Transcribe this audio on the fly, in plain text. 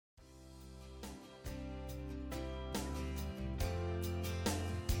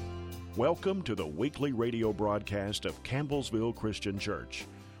Welcome to the weekly radio broadcast of Campbellsville Christian Church.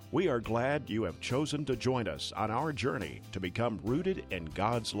 We are glad you have chosen to join us on our journey to become rooted in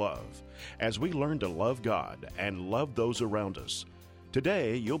God's love as we learn to love God and love those around us.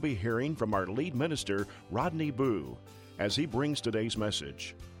 Today, you'll be hearing from our lead minister, Rodney Booe, as he brings today's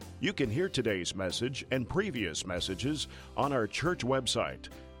message. You can hear today's message and previous messages on our church website,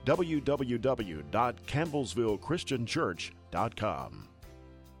 www.campbellsvillechristianchurch.com.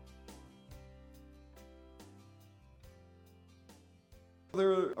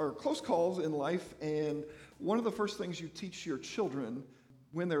 There are close calls in life, and one of the first things you teach your children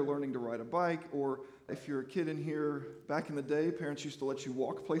when they're learning to ride a bike, or if you're a kid in here, back in the day, parents used to let you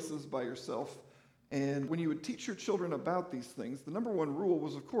walk places by yourself. And when you would teach your children about these things, the number one rule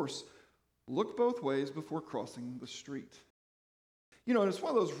was, of course, look both ways before crossing the street. You know, and it's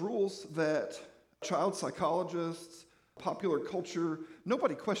one of those rules that child psychologists, popular culture,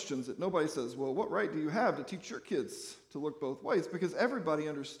 nobody questions it. Nobody says, well, what right do you have to teach your kids to look both ways? Because everybody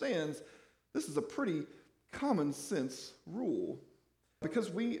understands this is a pretty common sense rule.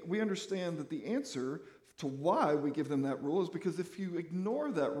 Because we understand that the answer to why we give them that rule is because if you ignore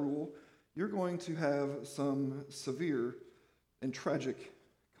that rule, you're going to have some severe and tragic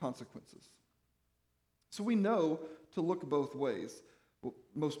consequences. So we know to look both ways. Well,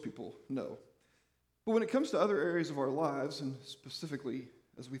 most people know. But when it comes to other areas of our lives, and specifically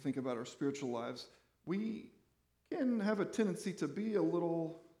as we think about our spiritual lives, we can have a tendency to be a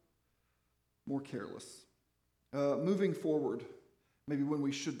little more careless. Moving forward, maybe when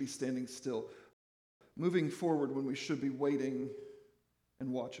we should be standing still. Moving forward when we should be waiting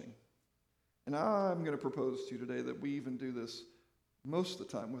and watching. And I'm going to propose to you today that we even do this most of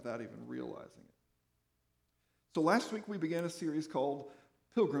the time without even realizing it. So last week we began a series called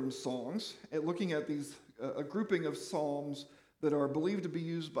Pilgrim songs, looking at a grouping of psalms that are believed to be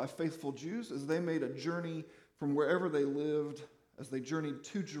used by faithful Jews as they made a journey from wherever they lived, as they journeyed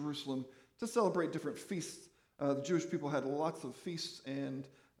to Jerusalem to celebrate different feasts. The Jewish people had lots of feasts and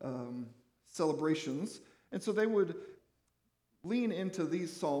celebrations, and so they would lean into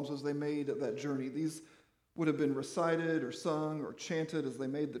these psalms as they made that journey. These would have been recited or sung or chanted as they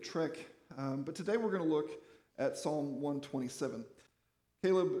made the trek, but today we're going to look at Psalm 127.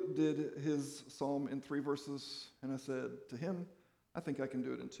 Caleb did his psalm in 3 verses, and I said to him, I think I can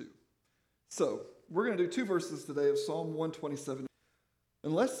do it in 2. So, we're going to do 2 verses today of Psalm 127.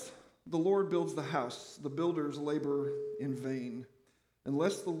 Unless the Lord builds the house, the builders labor in vain.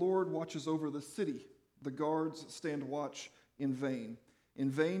 Unless the Lord watches over the city, the guards stand watch in vain. In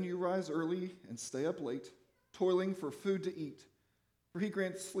vain you rise early and stay up late, toiling for food to eat, for he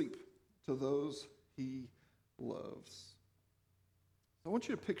grants sleep to those he loves. I want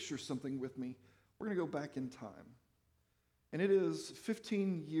you to picture something with me. We're going to go back in time. And it is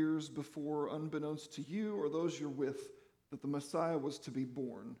 15 years before, unbeknownst to you or those you're with, that the Messiah was to be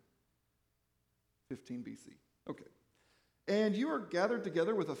born. 15 BC. Okay. And you are gathered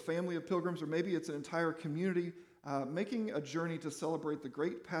together with a family of pilgrims, or maybe it's an entire community, making a journey to celebrate the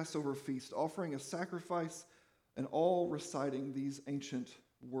great Passover feast, offering a sacrifice and all reciting these ancient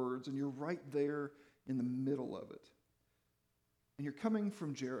words. And you're right there in the middle of it. And you're coming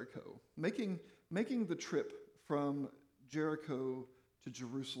from Jericho. Making the trip from Jericho to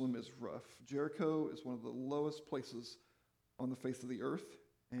Jerusalem is rough. Jericho is one of the lowest places on the face of the earth,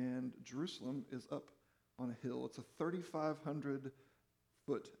 and Jerusalem is up on a hill. It's a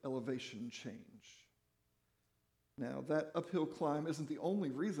 3,500-foot elevation change. Now, that uphill climb isn't the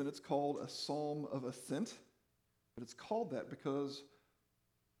only reason it's called a psalm of ascent, but it's called that because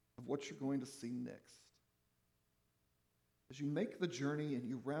of what you're going to see next. As you make the journey and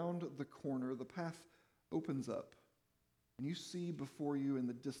you round the corner, the path opens up, and you see before you in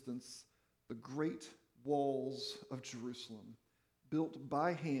the distance the great walls of Jerusalem, built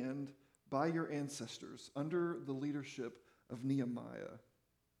by hand by your ancestors under the leadership of Nehemiah.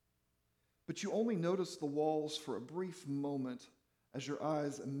 But you only notice the walls for a brief moment as your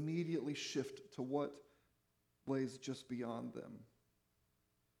eyes immediately shift to what lays just beyond them: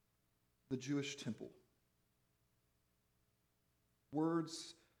 the Jewish temple.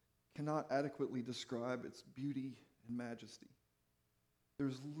 Words cannot adequately describe its beauty and majesty.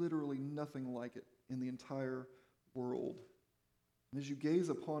 There's literally nothing like it in the entire world. And as you gaze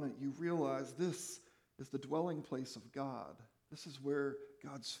upon it, you realize this is the dwelling place of God. This is where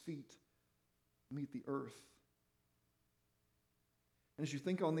God's feet meet the earth. And as you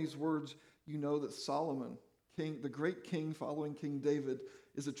think on these words, you know that Solomon, the great king following King David,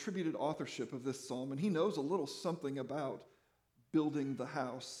 is attributed authorship of this psalm, and he knows a little something about building the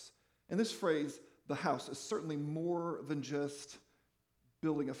house. And this phrase, the house, is certainly more than just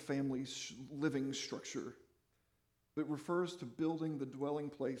building a family living structure, but refers to building the dwelling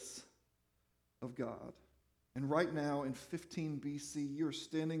place of God. And right now in 15 BC, you're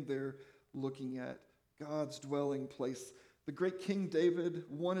standing there looking at God's dwelling place. The great King David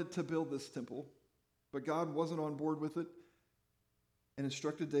wanted to build this temple, but God wasn't on board with it and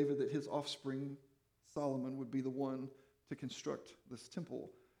instructed David that his offspring, Solomon, would be the one to construct this temple.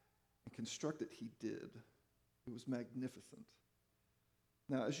 And construct it he did. It was magnificent.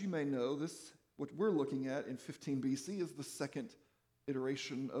 Now, as you may know, what we're looking at in 15 BC is the second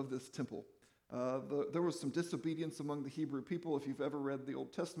iteration of this temple. There was some disobedience among the Hebrew people. If you've ever read the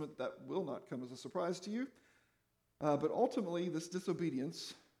Old Testament, that will not come as a surprise to you. But ultimately, this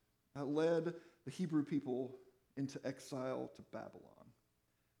disobedience led the Hebrew people into exile to Babylon.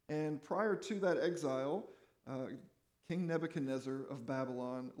 And prior to that exile, King Nebuchadnezzar of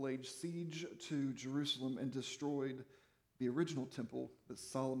Babylon laid siege to Jerusalem and destroyed the original temple that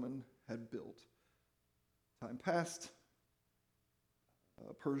Solomon had built. Time passed.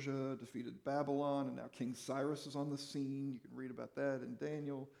 Persia defeated Babylon, and now King Cyrus is on the scene. You can read about that in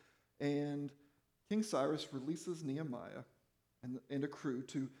Daniel. And King Cyrus releases Nehemiah and a crew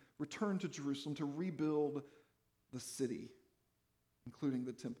to return to Jerusalem to rebuild the city, including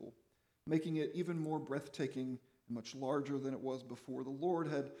the temple, making it even more breathtaking and much larger than it was before. The Lord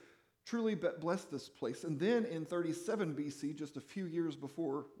had truly blessed this place. And then in 37 BC, just a few years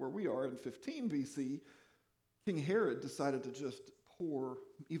before where we are in 15 BC, King Herod decided to just pour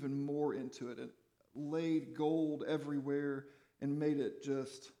even more into it and laid gold everywhere and made it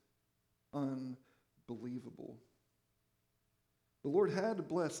just unbelievable. The Lord had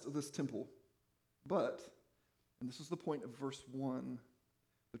blessed this temple, but, and this is the point of verse 1,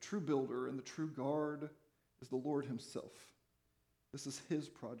 the true builder and the true guard is the Lord himself. This is his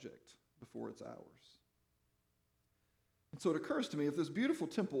project before it's ours. And so it occurs to me, if this beautiful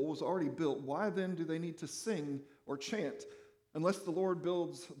temple was already built, why then do they need to sing or chant? Unless the Lord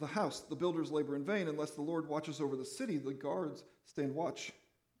builds the house, the builders labor in vain. Unless the Lord watches over the city, the guards stand watch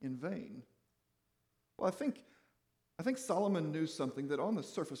in vain. Well, I think Solomon knew something that on the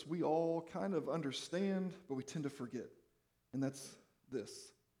surface we all kind of understand, but we tend to forget. And that's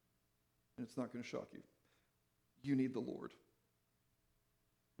this. And it's not going to shock you. You need the Lord.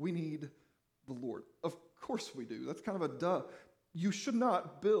 We need the Lord. Of course we do. That's kind of a duh. You should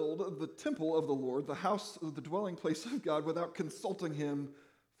not build the temple of the Lord, the house, the dwelling place of God, without consulting him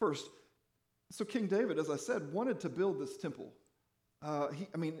first. So King David, as I said, wanted to build this temple. He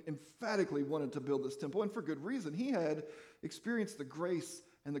emphatically wanted to build this temple, and for good reason. He had experienced the grace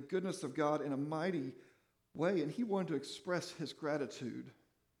and the goodness of God in a mighty way, and he wanted to express his gratitude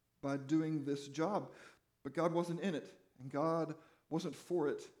by doing this job. But God wasn't in it, and God wasn't for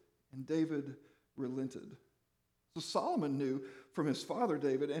it, and David relented. So Solomon knew from his father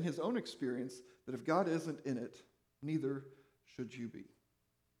David and his own experience that if God isn't in it, neither should you be.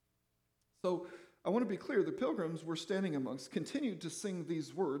 So I want to be clear, the pilgrims we're standing amongst continued to sing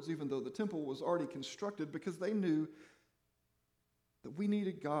these words even though the temple was already constructed, because they knew that we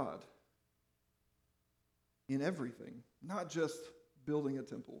needed God in everything, not just building a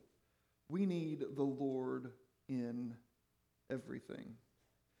temple. We need the Lord in everything.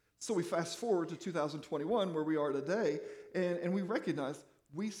 So we fast forward to 2021, where we are today, and we recognize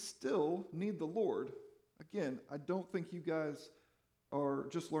we still need the Lord. Again, I don't think you guys are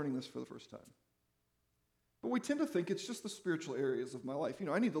just learning this for the first time. But we tend to think it's just the spiritual areas of my life.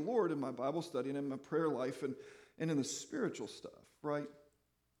 I need the Lord in my Bible study and in my prayer life and in the spiritual stuff, right?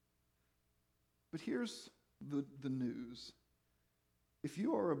 But here's the news. If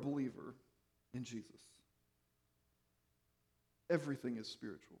you are a believer in Jesus, everything is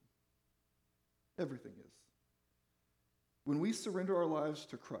spiritual. Everything is. When we surrender our lives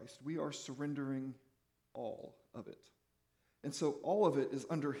to Christ, we are surrendering all of it. And so all of it is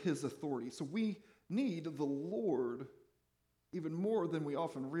under his authority. So we need the Lord even more than we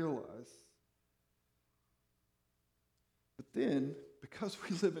often realize. But then, because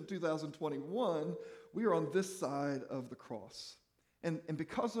we live in 2021, we are on this side of the cross. And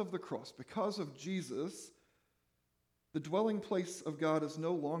because of the cross, because of Jesus, the dwelling place of God is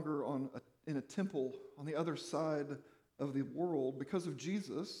no longer in a temple on the other side of the world. Because of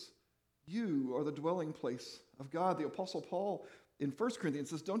Jesus, you are the dwelling place of God. The Apostle Paul in 1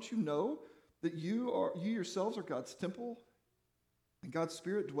 Corinthians says, don't you know that you yourselves are God's temple and God's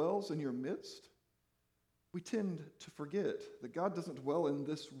Spirit dwells in your midst? We tend to forget that God doesn't dwell in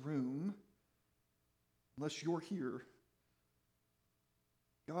this room unless you're here.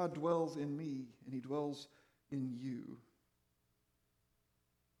 God dwells in me, and he dwells in you.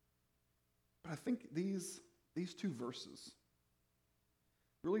 But I think these two verses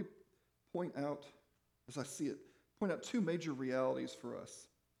really point out, as I see it, point out two major realities for us.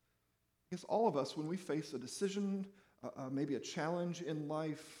 I guess all of us, when we face a decision, maybe a challenge in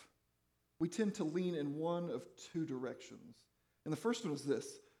life, we tend to lean in one of two directions. And the first one is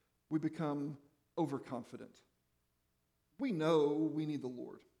this: we become overconfident. We know we need the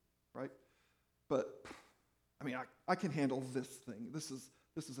Lord, right? But, I can handle this thing. This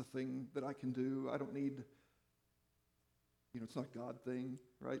is a thing that I can do. I don't need, it's not a God thing,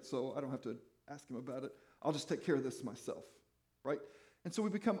 right? So I don't have to ask him about it. I'll just take care of this myself, right? And so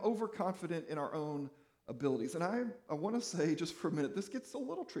we become overconfident in our own abilities. And I want to say just for a minute, this gets a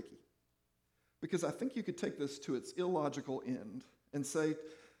little tricky, because I think you could take this to its illogical end and say,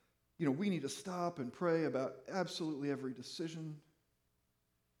 we need to stop and pray about absolutely every decision,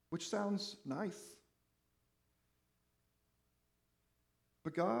 which sounds nice.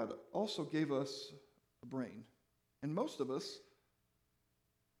 But God also gave us a brain, and most of us,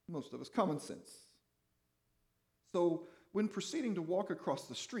 common sense. So when proceeding to walk across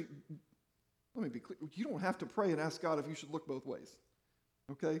the street, let me be clear, you don't have to pray and ask God if you should look both ways,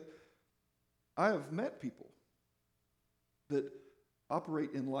 okay? I have met people that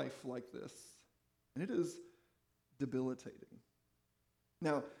operate in life like this, and it is debilitating.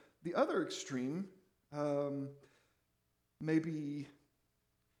 Now, the other extreme, maybe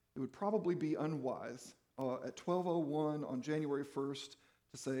it would probably be unwise at 12:01 on January 1st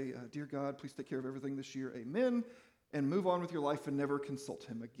to say, "Dear God, please take care of everything this year, amen," and move on with your life and never consult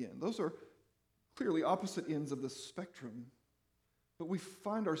him again. Those are clearly opposite ends of the spectrum, but we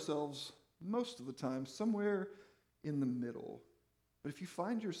find ourselves most of the time somewhere in the middle. But if you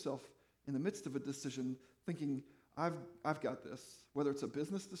find yourself in the midst of a decision thinking, I've got this, whether it's a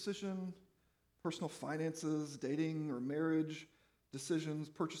business decision, personal finances, dating or marriage decisions,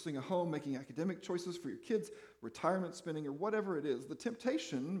 purchasing a home, making academic choices for your kids, retirement spending, or whatever it is, the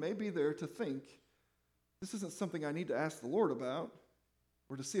temptation may be there to think, this isn't something I need to ask the Lord about,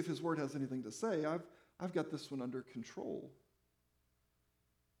 or to see if his word has anything to say. I've got this one under control.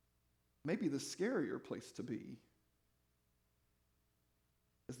 Maybe the scarier place to be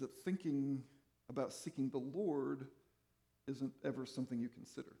is that thinking about seeking the Lord isn't ever something you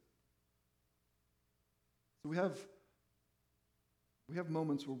consider. So we have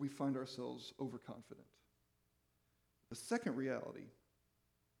moments where we find ourselves overconfident. The second reality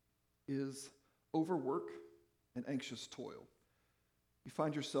is overwork and anxious toil. You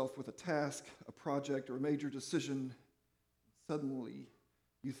find yourself with a task, a project, or a major decision. Suddenly,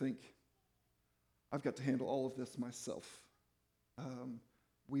 you think, I've got to handle all of this myself.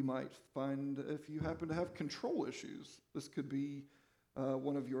 We might find, if you happen to have control issues, this could be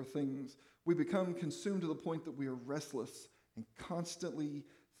one of your things. We become consumed to the point that we are restless and constantly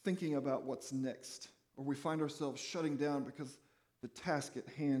thinking about what's next. Or we find ourselves shutting down because the task at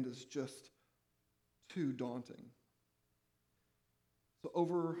hand is just too daunting. So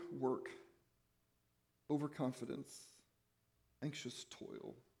overwork, overconfidence, anxious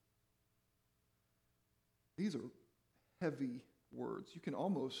toil. These are heavy words. You can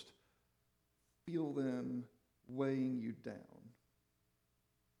almost feel them weighing you down.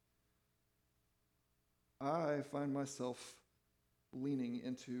 I find myself leaning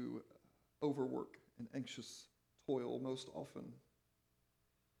into overwork and anxious toil most often.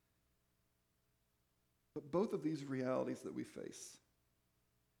 But both of these realities that we face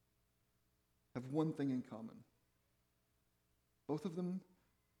have one thing in common. Both of them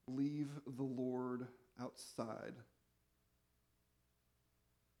leave the Lord outside.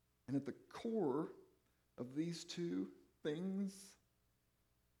 And at the core of these two things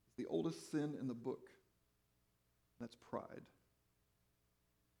is the oldest sin in the book. That's pride.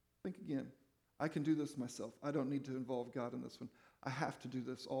 Think again. I can do this myself. I don't need to involve God in this one. I have to do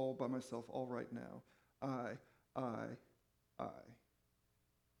this all by myself, all right now. I.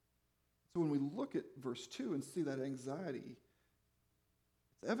 So when we look at verse 2 and see that anxiety,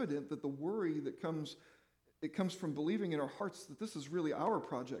 it's evident that the worry that comes from believing in our hearts that this is really our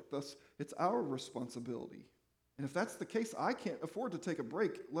project, thus it's our responsibility. And if that's the case, I can't afford to take a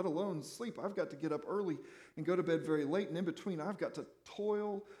break, let alone sleep. I've got to get up early and go to bed very late, and in between I've got to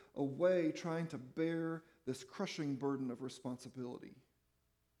toil away trying to bear this crushing burden of responsibility.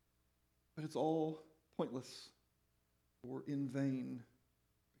 But it's all pointless or in vain,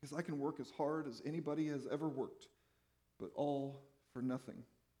 because I can work as hard as anybody has ever worked, but all for nothing.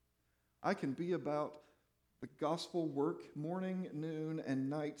 I can be about the gospel work morning, noon, and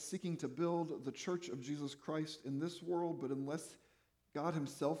night, seeking to build the church of Jesus Christ in this world, but unless God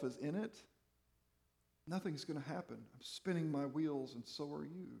himself is in it, nothing's going to happen. I'm spinning my wheels, and so are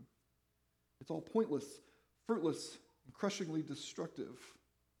you. It's all pointless, fruitless, and crushingly destructive.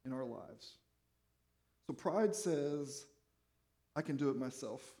 in our lives. So pride says, I can do it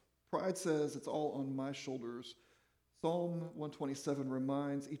myself. Pride says it's all on my shoulders. Psalm 127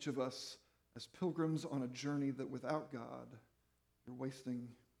 reminds each of us as pilgrims on a journey that without God, you're wasting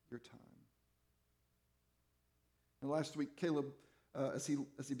your time. And last week, Caleb, as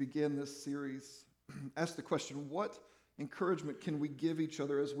he began this series, asked the question, what encouragement can we give each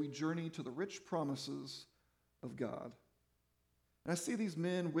other as we journey to the rich promises of God? And I see these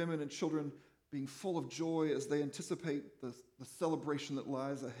men, women, and children being full of joy as they anticipate the celebration that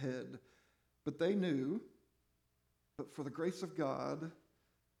lies ahead. But they knew that for the grace of God,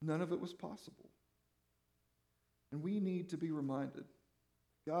 none of it was possible. And we need to be reminded,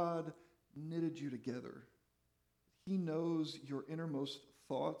 God knitted you together. He knows your innermost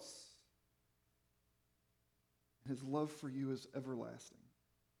thoughts. His love for you is everlasting.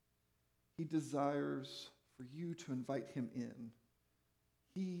 He desires for you to invite him in.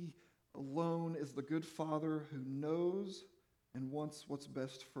 He alone is the good Father who knows and wants what's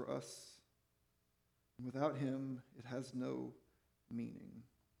best for us. And without him, it has no meaning.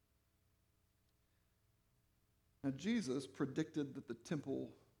 Now, Jesus predicted that the temple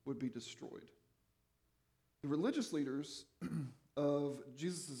would be destroyed. The religious leaders of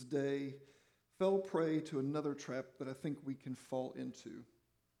Jesus' day fell prey to another trap that I think we can fall into.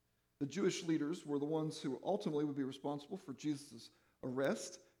 The Jewish leaders were the ones who ultimately would be responsible for Jesus'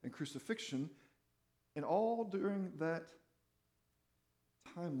 arrest and crucifixion, and all during that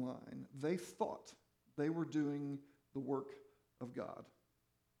timeline, they thought they were doing the work of God.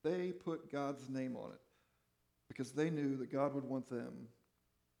 They put God's name on it because they knew that God would want them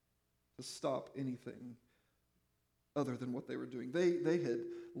to stop anything other than what they were doing. They had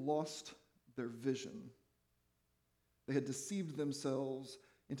lost their vision. They had deceived themselves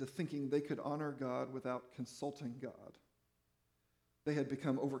into thinking they could honor God without consulting God. They had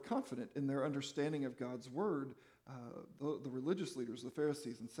become overconfident in their understanding of God's word. The religious leaders, the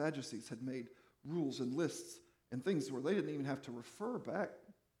Pharisees and Sadducees, had made rules and lists and things where they didn't even have to refer back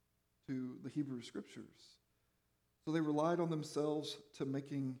to the Hebrew scriptures. So they relied on themselves to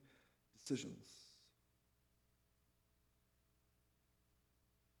making decisions.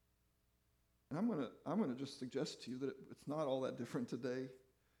 And I'm gonna just suggest to you that it's not all that different today.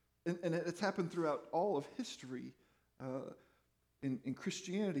 And it's happened throughout all of history. In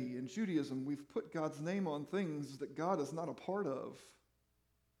Christianity and Judaism, we've put God's name on things that God is not a part of.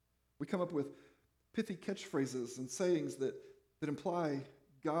 We come up with pithy catchphrases and sayings that imply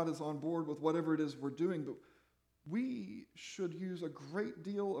God is on board with whatever it is we're doing, but we should use a great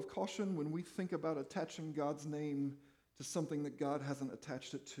deal of caution when we think about attaching God's name to something that God hasn't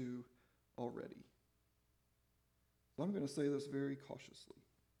attached it to already. So I'm going to say this very cautiously,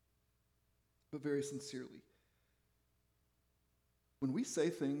 but very sincerely. When we say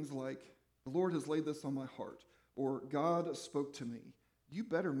things like, the Lord has laid this on my heart, or God spoke to me, you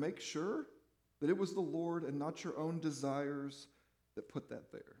better make sure that it was the Lord and not your own desires that put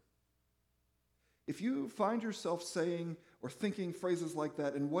that there. If you find yourself saying or thinking phrases like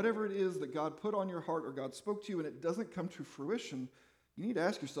that, and whatever it is that God put on your heart or God spoke to you and it doesn't come to fruition, you need to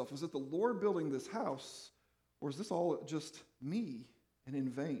ask yourself, is it the Lord building this house, or is this all just me and in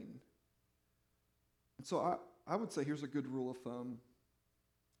vain? And so I would say here's a good rule of thumb.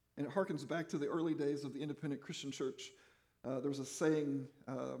 And it harkens back to the early days of the independent Christian church. There was a saying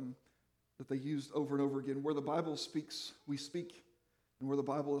that they used over and over again, where the Bible speaks, we speak, and where the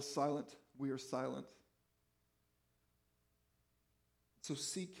Bible is silent, we are silent. So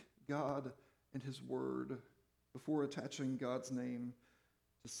seek God and his word before attaching God's name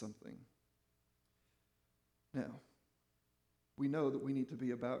to something. Now, we know that we need to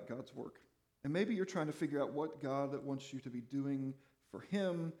be about God's work. And maybe you're trying to figure out what God wants you to be doing for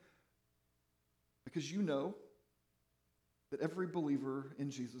him, because you know that every believer in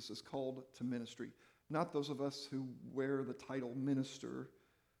Jesus is called to ministry. Not those of us who wear the title minister,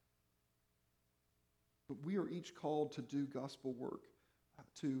 but we are each called to do gospel work,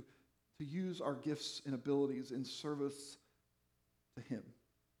 to use our gifts and abilities in service to him.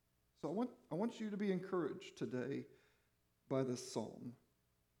 So I want you to be encouraged today by this psalm.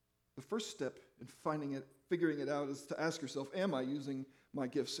 The first step in figuring it out is to ask yourself, am I using my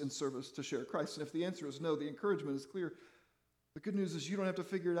gifts in service to share Christ? And if the answer is no, the encouragement is clear. The good news is you don't have to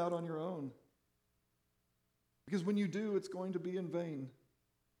figure it out on your own. Because when you do, it's going to be in vain.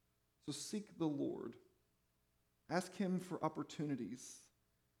 So seek the Lord. Ask him for opportunities.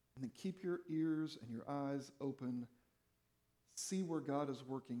 And then keep your ears and your eyes open. See where God is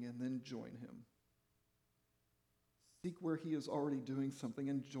working and then join him. Seek where he is already doing something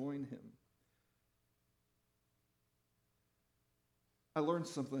and join him. I learned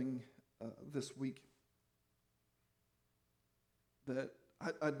something this week that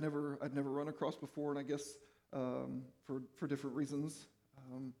I'd never run across before, and I guess for different reasons.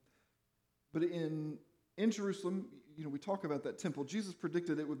 But in Jerusalem, we talk about that temple. Jesus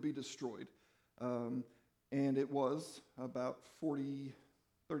predicted it would be destroyed, and it was about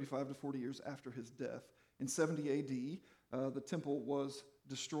 35 to 40 years after his death. In 70 A.D., the temple was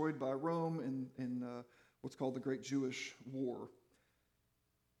destroyed by Rome in what's called the Great Jewish War.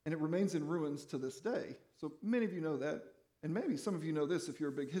 And it remains in ruins to this day. So many of you know that, and maybe some of you know this if you're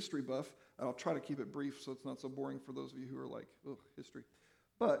a big history buff. I'll try to keep it brief so it's not so boring for those of you who are like, oh, history.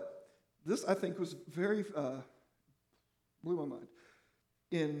 But this, I think, was very, blew my mind.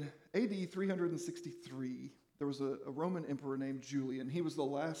 In AD 363, there was a Roman emperor named Julian. He was the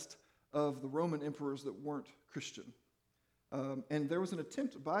last of the Roman emperors that weren't Christian. And there was an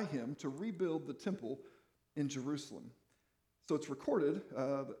attempt by him to rebuild the temple in Jerusalem. So it's recorded,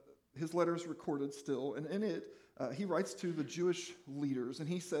 his letter is recorded still, and in it, he writes to the Jewish leaders, and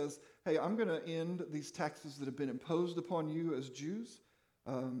he says, hey, I'm going to end these taxes that have been imposed upon you as Jews,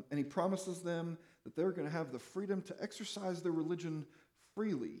 and he promises them that they're going to have the freedom to exercise their religion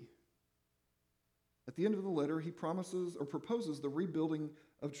freely. At the end of the letter, he promises or proposes the rebuilding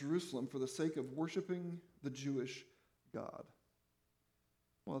of Jerusalem for the sake of worshiping the Jewish God.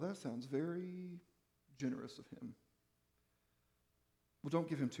 Well, that sounds very generous of him. Well, don't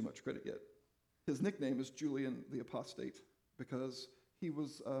give him too much credit yet. His nickname is Julian the Apostate because he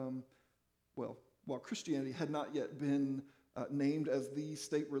was, while Christianity had not yet been named as the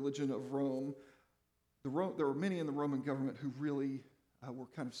state religion of Rome, there were many in the Roman government who really were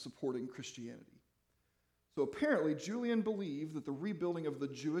kind of supporting Christianity. So apparently, Julian believed that the rebuilding of the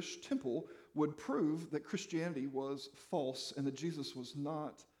Jewish temple would prove that Christianity was false and that Jesus was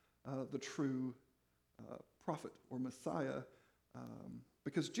not the true prophet or Messiah,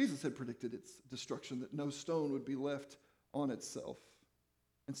 because Jesus had predicted its destruction, that no stone would be left on itself.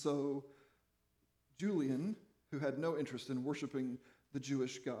 And so Julian, who had no interest in worshiping the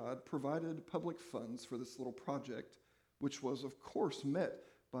Jewish God, provided public funds for this little project, which was, of course, met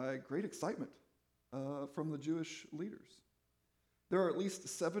by great excitement from the Jewish leaders. There are at least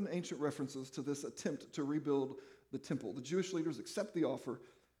 7 ancient references to this attempt to rebuild the temple. The Jewish leaders accept the offer,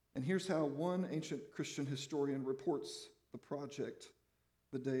 and here's how one ancient Christian historian reports the project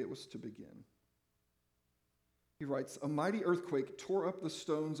the day it was to begin. He writes, a mighty earthquake tore up the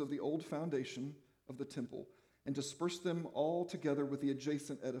stones of the old foundation of the temple and dispersed them all together with the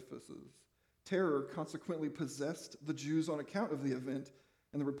adjacent edifices. Terror consequently possessed the Jews on account of the event,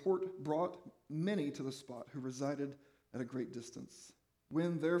 and the report brought many to the spot who resided at a great distance.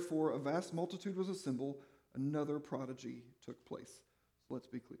 When, therefore, a vast multitude was assembled, another prodigy took place. So let's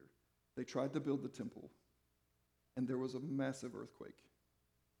be clear. They tried to build the temple, and there was a massive earthquake.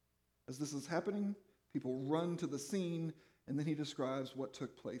 As this is happening, people run to the scene, and then he describes what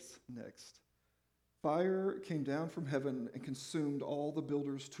took place next. Fire came down from heaven and consumed all the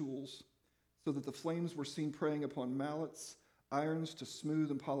builders' tools, so that the flames were seen preying upon mallets, irons to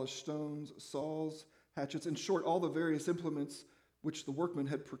smooth and polish stones, saws, hatchets, in short, all the various implements which the workmen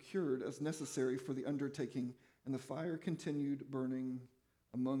had procured as necessary for the undertaking, and the fire continued burning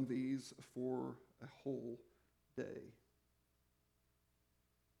among these for a whole day.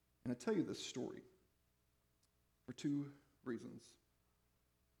 And I tell you this story for 2 reasons.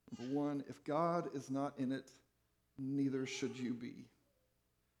 Number 1, if God is not in it, neither should you be.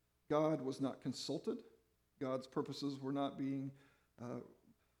 God was not consulted. God's purposes were not being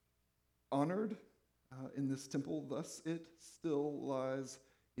honored in this temple. Thus, it still lies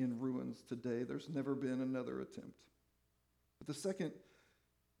in ruins today. There's never been another attempt. But the second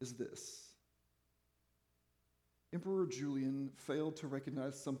is this. Emperor Julian failed to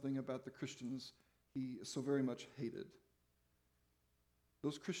recognize something about the Christians he so very much hated.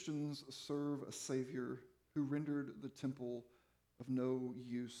 Those Christians serve a Savior who rendered the temple of no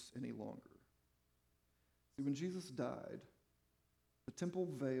use any longer. See, when Jesus died, the temple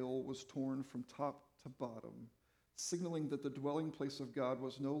veil was torn from top to bottom, signaling that the dwelling place of God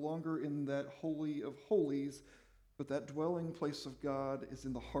was no longer in that holy of holies, but that dwelling place of God is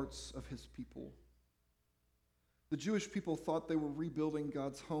in the hearts of his people. The Jewish people thought they were rebuilding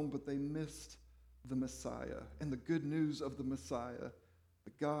God's home, but they missed the Messiah and the good news of the Messiah,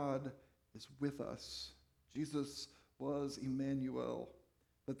 that God is with us. Jesus was Emmanuel,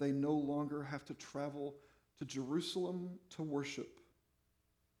 that they no longer have to travel to Jerusalem to worship,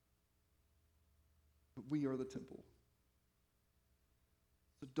 but we are the temple.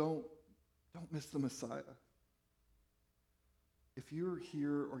 So don't miss the Messiah. If you're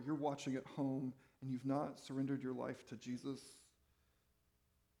here or you're watching at home and you've not surrendered your life to Jesus,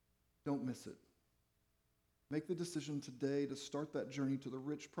 Don't miss it. Make the decision today to start that journey to the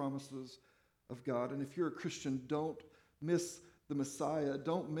rich promises of God. And if you're a Christian, don't miss the Messiah.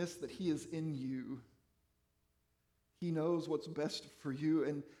 Don't miss that he is in you. He knows what's best for you,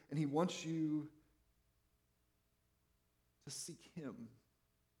 and he wants you to seek him.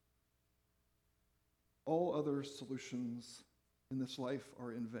 All other solutions in this life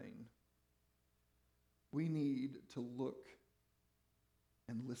are in vain. We need to look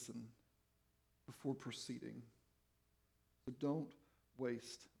and listen before proceeding. So don't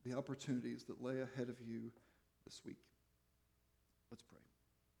waste the opportunities that lay ahead of you this week. Let's pray.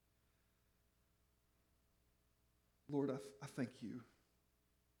 Lord, I thank you.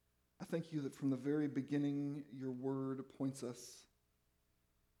 I thank you that from the very beginning, your word points us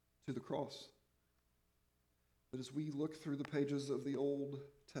to the cross. That as we look through the pages of the Old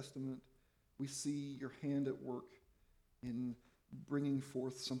Testament, we see your hand at work in bringing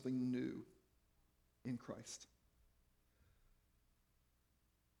forth something new in Christ.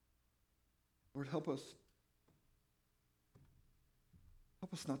 Lord, help us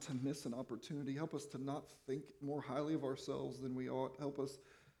not to miss an opportunity. Help us to not think more highly of ourselves than we ought. Help us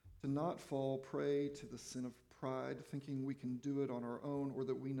to not fall prey to the sin of pride, thinking we can do it on our own, or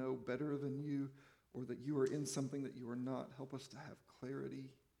that we know better than you, or that you are in something that you are not. Help us to have clarity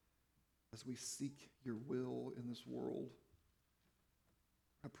as we seek your will in this world.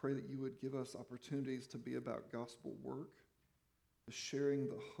 I pray that you would give us opportunities to be about gospel work, to sharing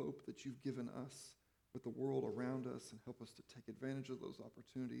the hope that you've given us with the world around us, and help us to take advantage of those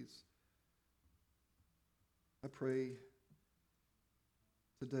opportunities. I pray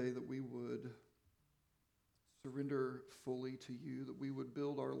today that we would surrender fully to you, that we would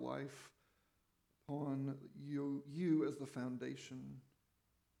build our life upon you as the foundation,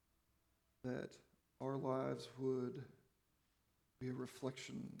 that our lives would be a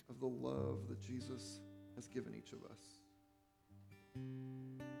reflection of the love that Jesus has given each of us.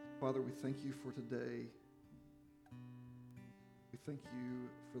 Father, we thank you for today. We thank you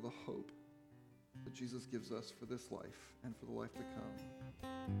for the hope that Jesus gives us for this life and for the life to come.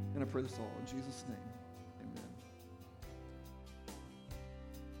 And I pray this all in Jesus' name. Amen.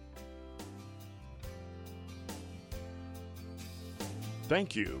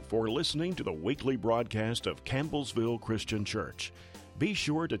 Thank you for listening to the weekly broadcast of Campbellsville Christian Church. Be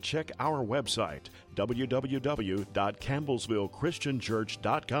sure to check our website,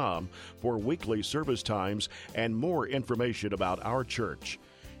 www.campbellsvillechristianchurch.com, for weekly service times and more information about our church.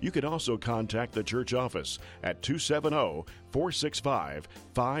 You can also contact the church office at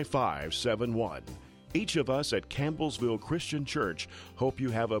 270-465-5571. Each of us at Campbellsville Christian Church hope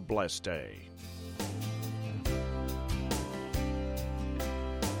you have a blessed day.